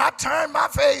 And I turned my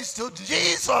face to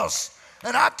Jesus.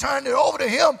 And I turned it over to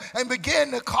him and began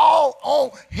to call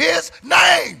on his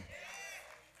name.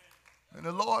 And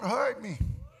the Lord heard me.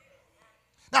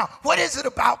 Now, what is it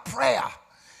about prayer?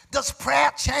 Does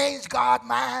prayer change God's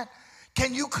mind?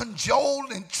 Can you cajole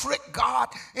and trick God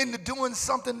into doing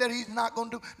something that he's not going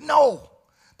to do? No,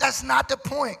 that's not the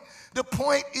point. The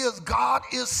point is God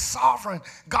is sovereign.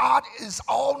 God is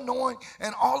all-knowing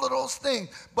and all of those things.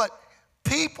 But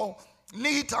people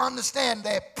need to understand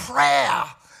that prayer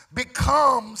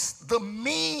becomes the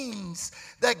means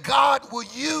that God will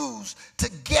use to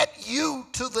get you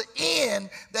to the end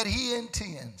that he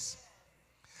intends.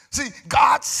 See,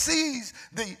 God sees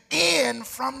the end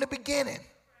from the beginning.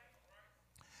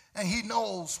 And he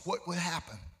knows what will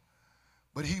happen.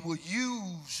 But he will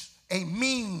use a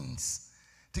means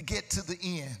to get to the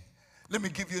end. Let me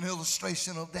give you an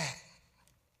illustration of that.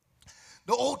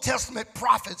 The Old Testament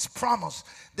prophets promised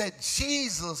that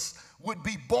Jesus would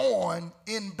be born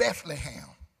in Bethlehem.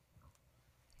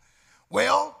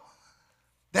 Well,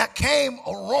 there came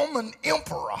a Roman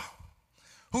emperor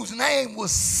whose name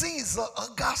was Caesar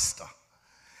Augusta.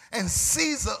 And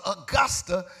Caesar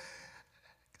Augusta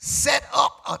set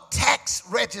up a tax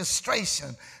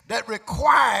registration that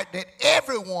required that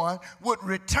everyone would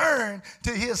return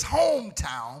to his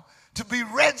hometown to be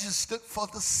registered for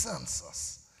the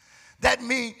census. That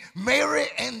means Mary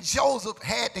and Joseph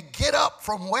had to get up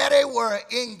from where they were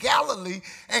in Galilee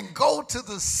and go to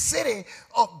the city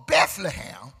of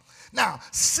Bethlehem. Now,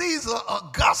 Caesar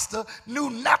Augustus knew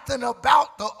nothing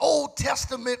about the Old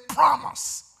Testament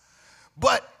promise,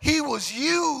 but he was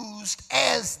used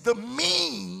as the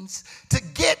means to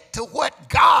get to what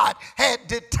God had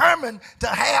determined to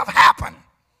have happen.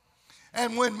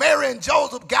 And when Mary and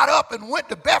Joseph got up and went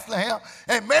to Bethlehem,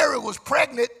 and Mary was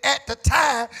pregnant at the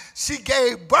time, she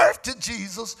gave birth to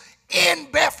Jesus in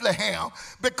Bethlehem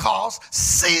because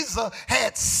Caesar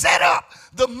had set up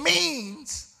the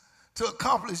means to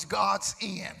accomplish God's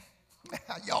end.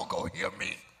 Y'all gonna hear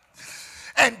me.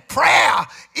 And prayer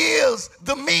is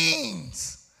the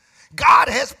means. God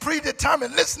has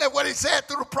predetermined. Listen to what he said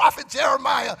through the prophet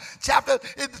Jeremiah, chapter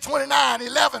 29,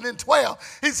 11, and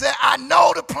 12. He said, I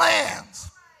know the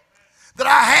plans that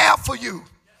I have for you,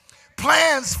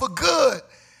 plans for good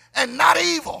and not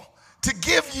evil, to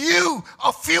give you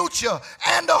a future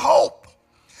and a hope.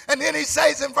 And then he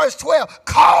says in verse 12,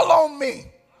 call on me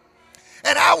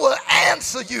and I will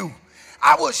answer you.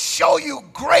 I will show you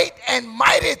great and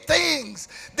mighty things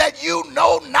that you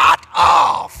know not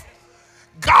of.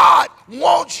 God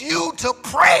wants you to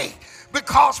pray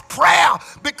because prayer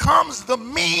becomes the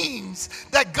means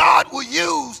that God will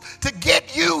use to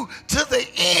get you to the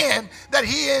end that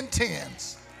he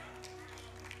intends.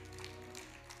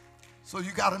 So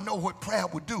you got to know what prayer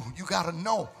will do. You got to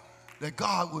know that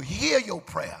God will hear your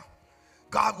prayer.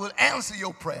 God will answer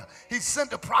your prayer. He sent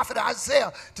the prophet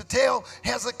Isaiah to tell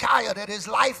Hezekiah that his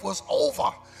life was over.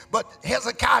 But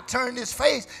Hezekiah turned his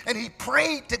face and he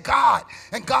prayed to God.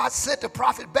 And God sent the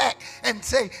prophet back and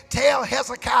said, tell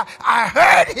Hezekiah, I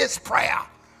heard his prayer.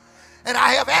 And I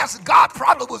have answered. God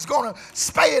probably was going to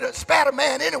spare the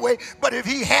man anyway. But if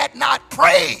he had not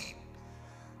prayed,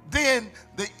 then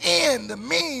the end, the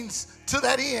means to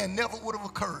that end never would have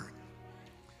occurred.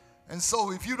 And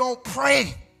so if you don't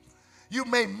pray, you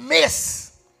may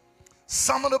miss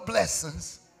some of the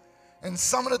blessings and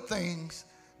some of the things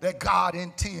that God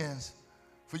intends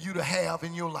for you to have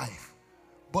in your life.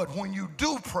 But when you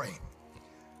do pray,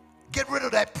 get rid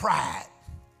of that pride.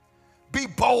 Be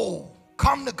bold.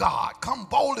 Come to God. Come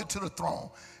boldly to the throne.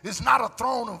 It's not a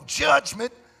throne of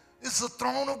judgment. It's a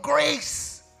throne of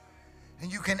grace.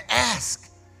 And you can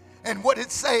ask. And what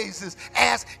it says is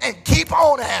ask and keep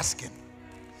on asking.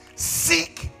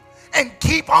 Seek and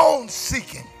keep on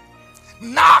seeking.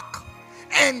 Knock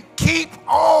and keep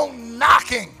on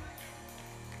knocking.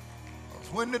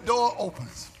 When the door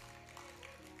opens,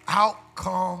 out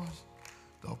comes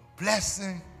the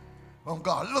blessing from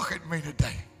God. Look at me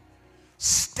today,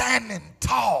 standing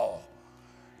tall.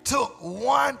 Took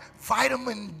 1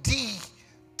 vitamin D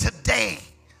today.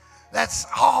 That's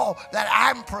all that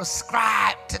I'm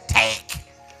prescribed to take.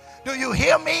 Do you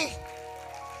hear me?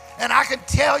 And I can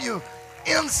tell you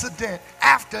incident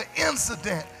after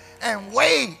incident and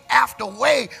way after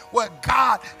way where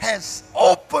God has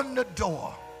opened the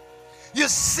door. You're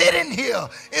sitting here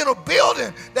in a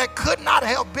building that could not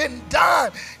have been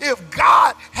done if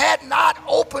God had not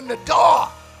opened the door.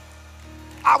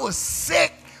 I was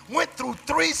sick, went through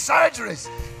 3 surgeries,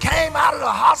 came out of the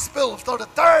hospital for the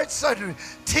 3rd surgery,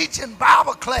 teaching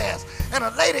Bible class, and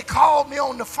a lady called me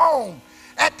on the phone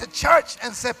at the church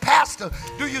and said, Pastor,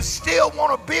 do you still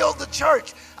want to build the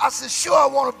church? I said, sure, I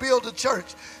want to build the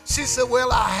church. She said,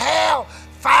 well, I have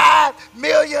 $5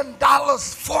 million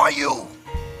for you.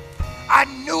 I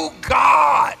knew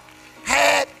God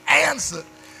had answered.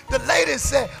 The lady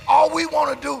said, all we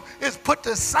want to do is put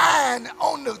the sign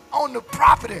on the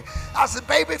property. I said,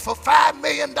 baby, for $5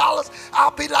 million,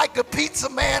 I'll be like the pizza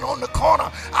man on the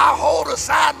corner. I'll hold the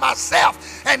sign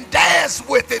myself and dance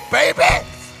with it, baby.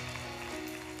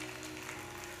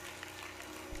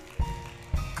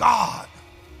 God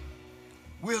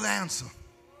will answer.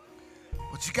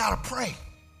 But you got to pray.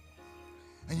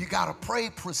 And you got to pray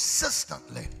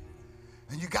persistently.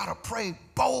 And you got to pray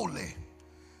boldly.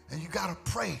 And you got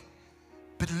to pray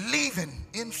believing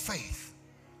in faith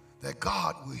that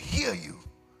God will hear you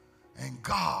and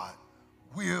God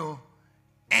will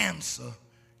answer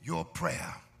your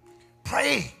prayer.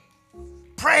 Pray,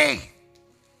 pray,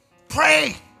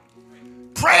 pray,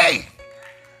 pray,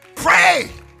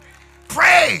 pray,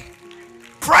 pray,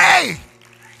 pray,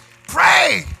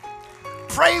 pray,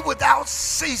 pray without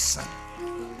ceasing.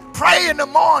 Pray in the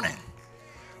morning.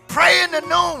 Pray in the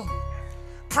noon.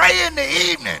 Pray in the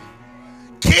evening.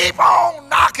 Keep on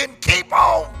knocking. Keep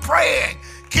on praying.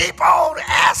 Keep on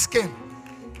asking.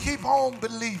 keep on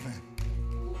believing,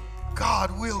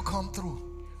 God will come through.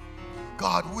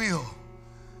 God will.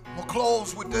 I'm going to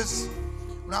close with this.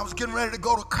 When I was getting ready to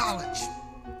go to college,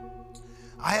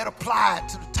 I had applied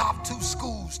to the top 2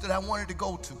 schools that I wanted to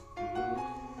go to.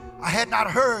 I had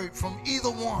not heard from either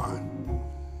one,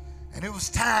 and it was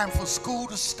time for school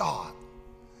to start.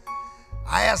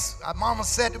 My mama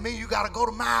said to me, you got to go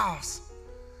to Miles.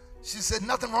 She said,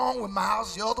 nothing wrong with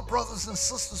Miles. Your other brothers and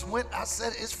sisters went. I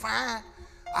said, it's fine.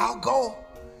 I'll go.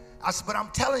 I said, but I'm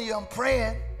telling you, I'm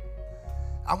praying.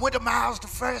 I went to Miles the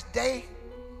first day,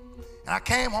 and I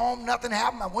came home, nothing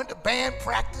happened. I went to band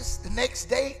practice the next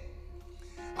day.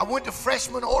 I went to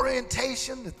freshman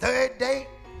orientation the 3rd day.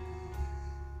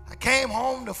 I came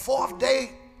home the 4th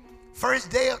day, first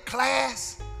day of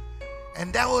class,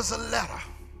 and there was a letter.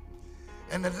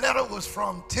 And the letter was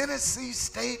from Tennessee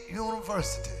State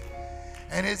University.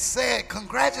 And it said,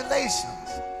 congratulations,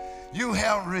 you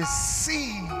have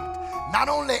received not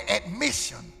only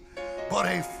admission, but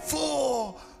a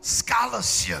full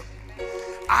scholarship.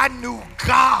 I knew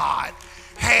God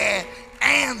had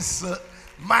answered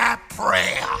my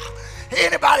prayer.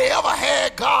 Anybody ever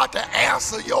had God to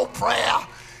answer your prayer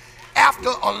after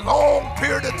a long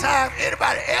period of time?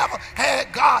 Anybody ever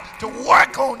had God to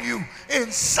work on you in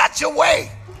such a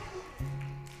way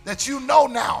that you know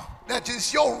now that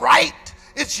it's your right,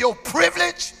 it's your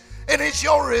privilege, and it's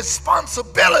your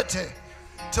responsibility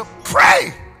to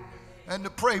pray, and to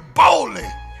pray boldly,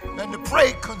 and to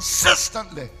pray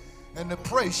consistently, and to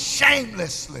pray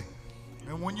shamelessly?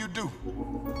 And when you do,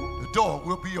 the door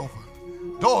will be open.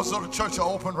 Doors of the church are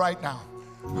open right now.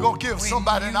 We're going to give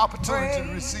somebody an opportunity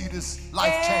to receive this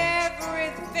life change.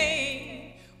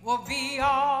 Everything will be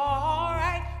all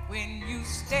right when you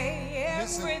stay.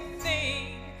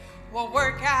 Everything will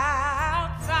work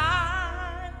out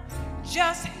fine.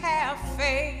 Just have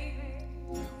faith.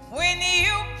 When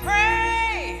you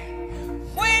pray,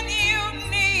 when you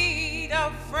need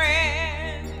a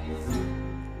friend,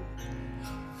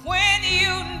 when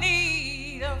you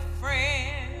need a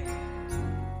friend,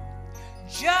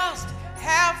 just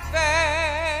have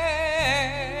faith.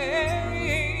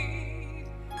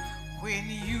 When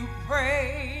you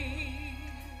pray,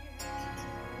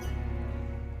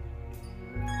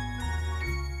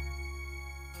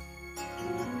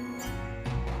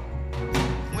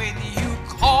 when you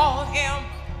call him,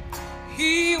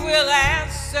 he will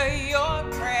answer your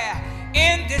prayer.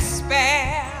 In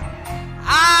despair,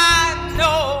 I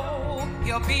know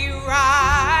he'll be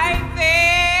right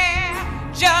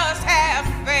there. Just have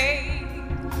faith.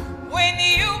 When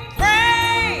you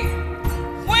pray,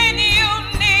 when you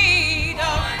need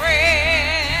a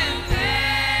friend,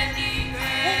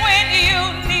 when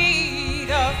you need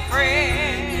a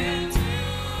friend,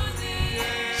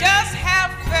 just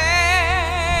have faith.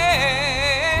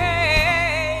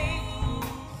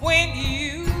 When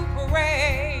you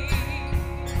pray,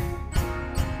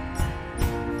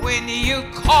 when you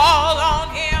call on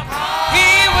him,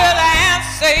 he will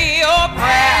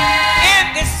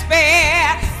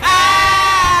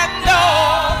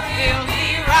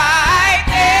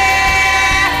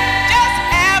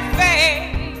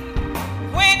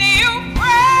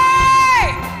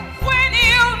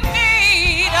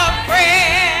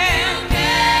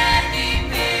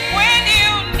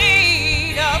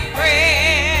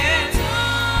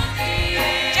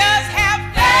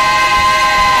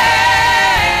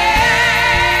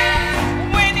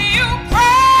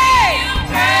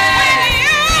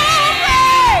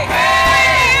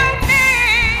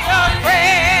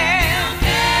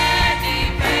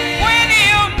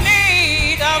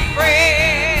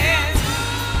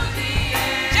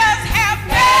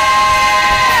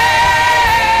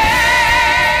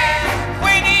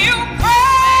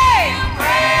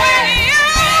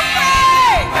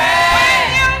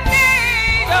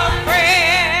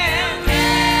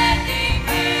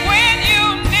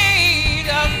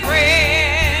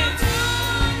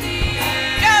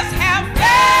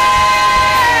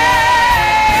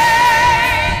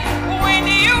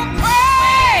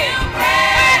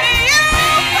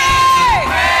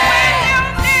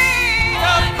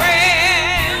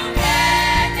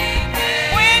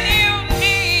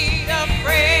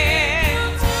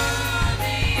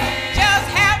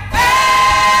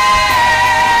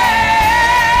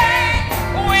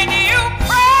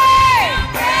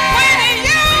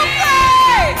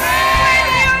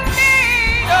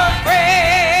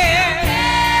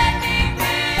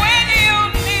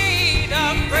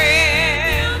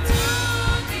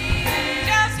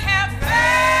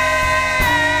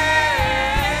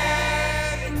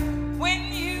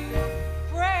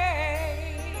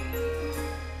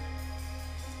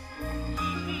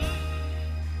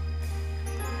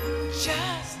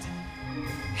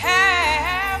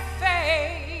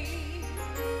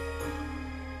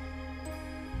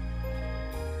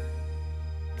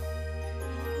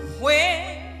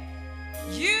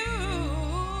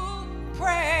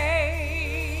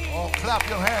Clap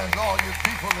your hands, all you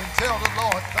people, and tell the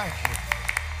Lord thank you.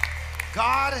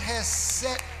 God has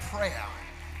set prayer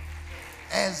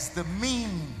as the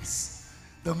means,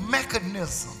 the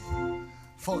mechanism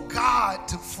for God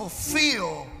to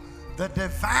fulfill the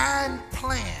divine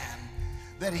plan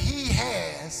that He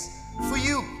has for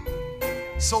you.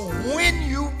 So when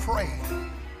you pray,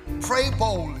 pray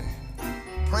boldly,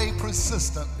 pray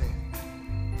persistently,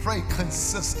 pray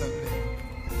consistently,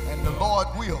 and the Lord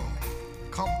will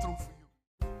come through for you.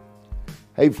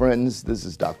 Hey friends, this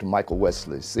is Dr. Michael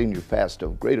Wesley, Senior Pastor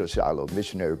of Greater Shiloh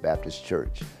Missionary Baptist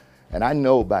Church. And I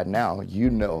know by now you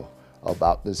know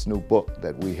about this new book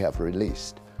that we have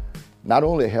released. Not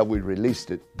only have we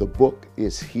released it, the book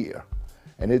is here.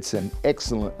 And it's an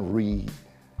excellent read,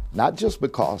 not just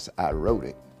because I wrote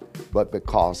it, but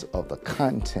because of the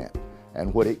content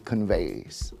and what it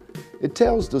conveys. It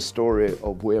tells the story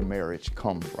of where marriage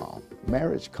comes from.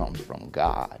 Marriage comes from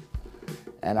God.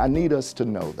 And I need us to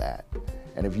know that.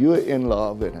 And if you're in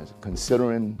love and are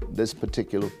considering this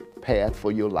particular path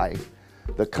for your life,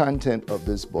 the content of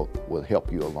this book will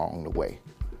help you along the way.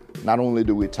 Not only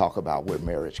do we talk about where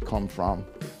marriage comes from,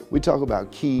 we talk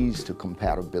about keys to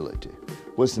compatibility,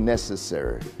 what's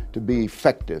necessary to be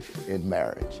effective in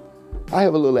marriage. I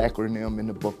have a little acronym in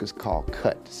the book. It's called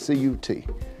CUT, C-U-T,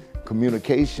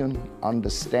 Communication,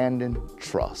 Understanding,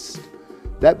 Trust.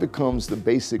 That becomes the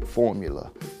basic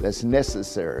formula that's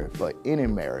necessary for any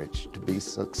marriage to be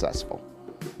successful.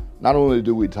 Not only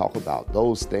do we talk about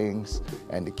those things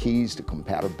and the keys to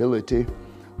compatibility,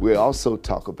 we also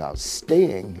talk about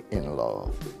staying in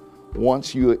love.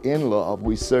 Once you're in love,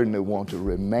 we certainly want to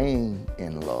remain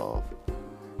in love.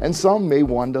 And some may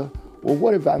wonder, well,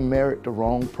 what if I married the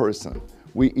wrong person?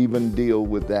 We even deal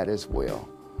with that as well.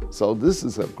 So this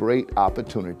is a great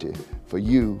opportunity for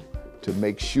you to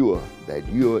make sure that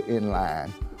you're in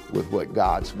line with what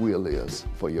God's will is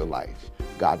for your life.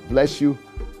 God bless you.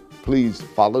 Please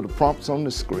follow the prompts on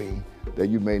the screen that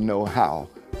you may know how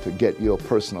to get your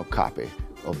personal copy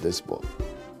of this book.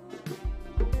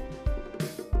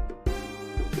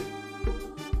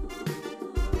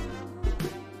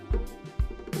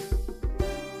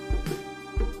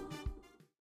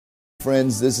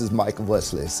 Friends, this is Michael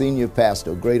Wesley, Senior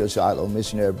Pastor of Greater Shiloh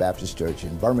Missionary Baptist Church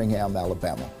in Birmingham,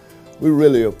 Alabama. We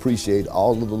really appreciate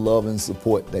all of the love and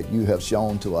support that you have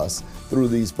shown to us through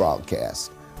these broadcasts.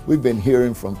 We've been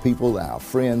hearing from people and our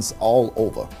friends all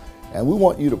over, and we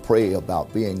want you to pray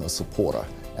about being a supporter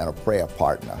and a prayer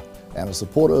partner and a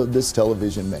supporter of this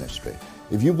television ministry.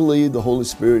 If you believe the Holy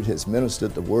Spirit has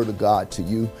ministered the Word of God to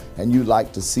you and you'd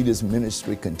like to see this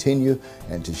ministry continue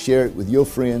and to share it with your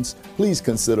friends, please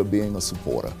consider being a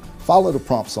supporter. Follow the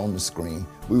prompts on the screen.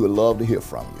 We would love to hear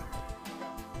from you.